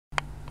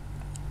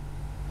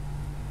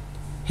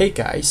Hey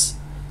guys,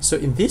 so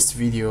in this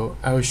video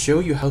I will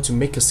show you how to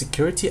make a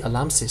security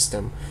alarm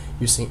system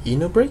using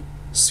InnoBrick,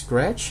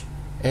 Scratch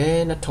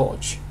and a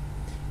torch.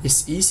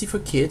 It's easy for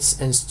kids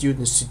and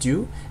students to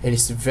do and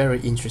it's very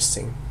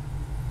interesting.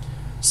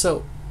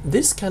 So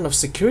this kind of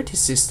security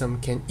system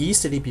can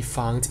easily be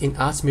found in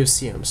art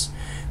museums,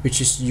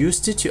 which is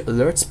used to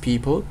alert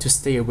people to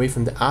stay away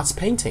from the art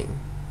painting.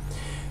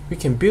 We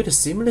can build a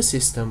similar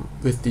system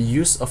with the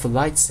use of a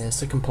light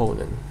sensor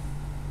component.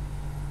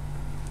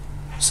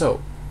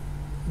 So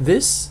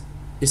this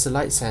is a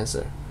light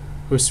sensor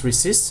whose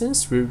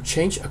resistance will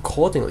change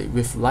accordingly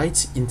with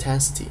light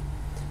intensity.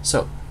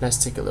 So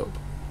let's take a look.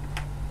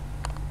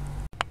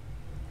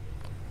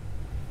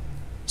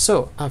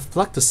 So I've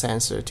plugged the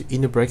sensor to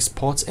InnoBrick's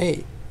port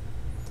A.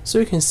 So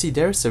you can see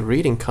there's a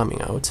reading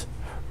coming out.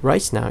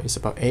 Right now it's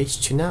about 8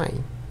 to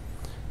 9.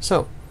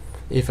 So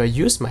if I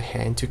use my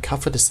hand to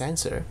cover the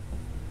sensor,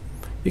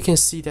 you can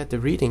see that the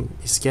reading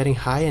is getting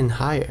higher and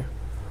higher.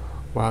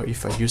 While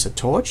if I use a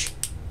torch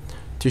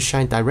to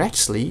shine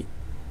directly,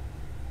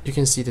 you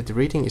can see that the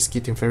reading is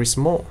getting very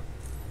small.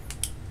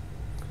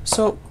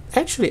 So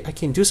actually I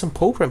can do some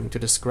programming to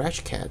the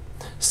Scratch cat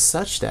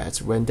such that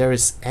when there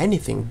is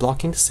anything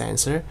blocking the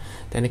sensor,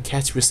 then the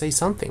cat will say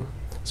something.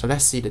 So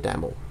let's see the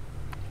demo.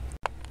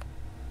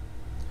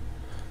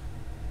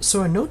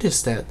 So I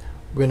noticed that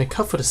when I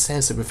cover the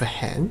sensor with a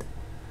hand,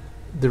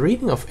 the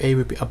reading of A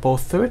will be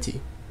above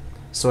 30.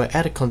 So I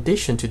add a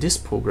condition to this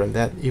program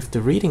that if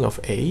the reading of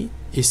A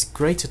is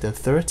greater than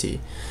 30,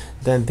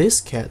 then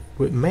this cat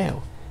would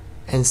meow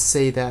and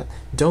say that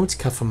don't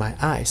cover my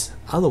eyes,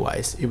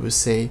 otherwise it will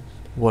say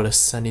what a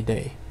sunny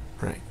day,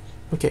 right?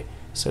 Okay,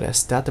 so let's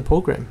start the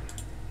program.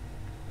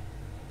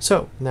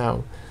 So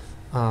now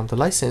the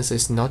light sensor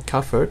is not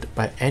covered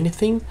by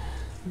anything,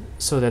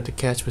 so that the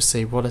cat will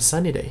say what a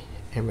sunny day,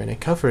 and when I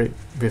cover it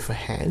with a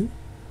hand,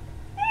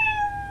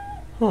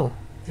 oh,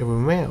 it will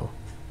meow.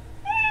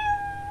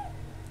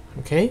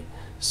 Okay,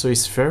 so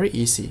it's very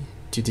easy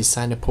to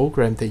design a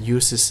program that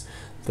uses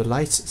the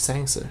light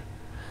sensor.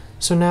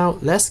 So now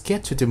let's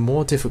get to the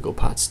more difficult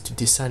parts to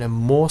design a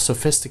more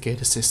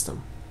sophisticated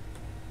system.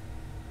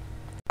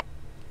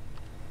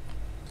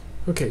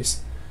 Okay,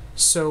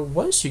 so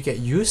once you get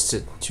used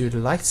to the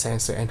light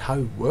sensor and how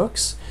it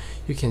works,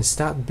 you can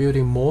start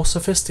building more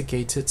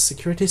sophisticated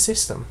security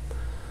system.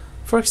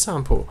 For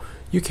example,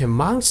 you can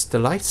mount the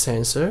light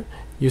sensor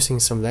using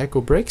some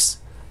Lego bricks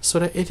so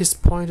that it is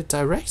pointed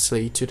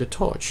directly to the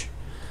torch.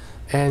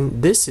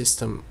 And this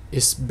system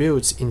is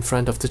built in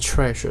front of the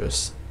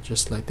treasures,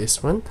 just like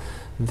this one,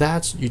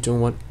 that you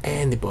don't want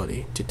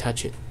anybody to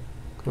touch it.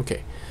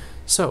 Okay,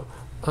 so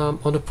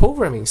on the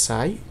programming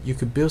side, you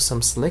could build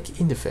some slick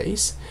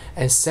interface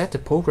and set the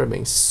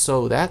programming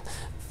so that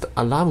the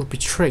alarm will be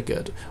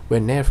triggered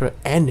whenever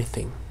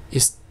anything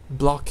is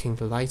blocking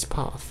the light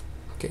path.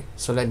 Okay,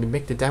 so let me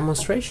make the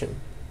demonstration.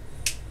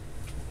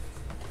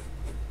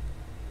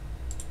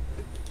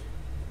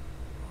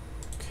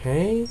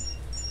 Okay,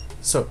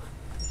 so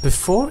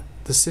before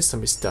the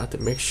system is started,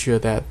 make sure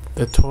that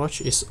the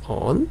torch is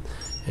on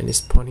and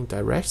is pointing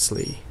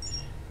directly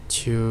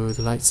to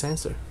the light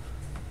sensor.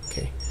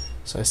 Okay,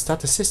 so I start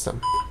the system.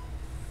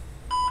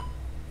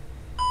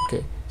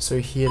 Okay, so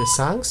you hear the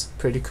sounds,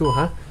 pretty cool,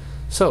 huh?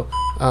 So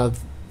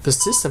the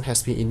system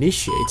has been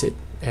initiated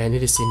and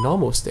it is in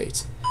normal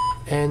state.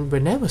 And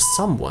whenever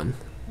someone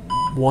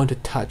want to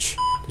touch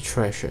the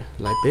treasure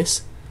like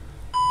this,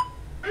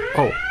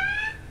 oh,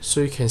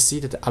 so you can see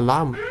that the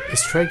alarm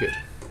is triggered.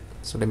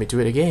 So let me do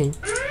it again.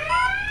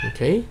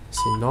 Okay,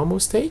 it's in normal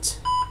state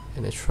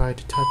and I try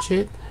to touch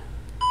it.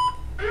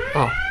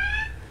 Oh,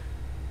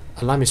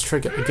 alarm is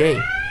triggered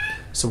again.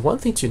 So one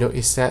thing to note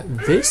is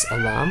that this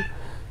alarm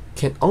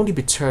can only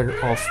be turned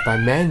off by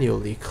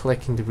manually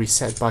clicking the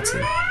reset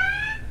button.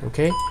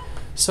 Okay,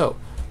 so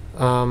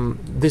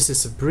this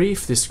is a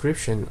brief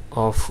description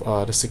of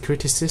the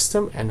security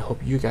system and hope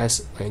you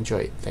guys enjoy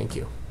it. Thank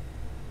you.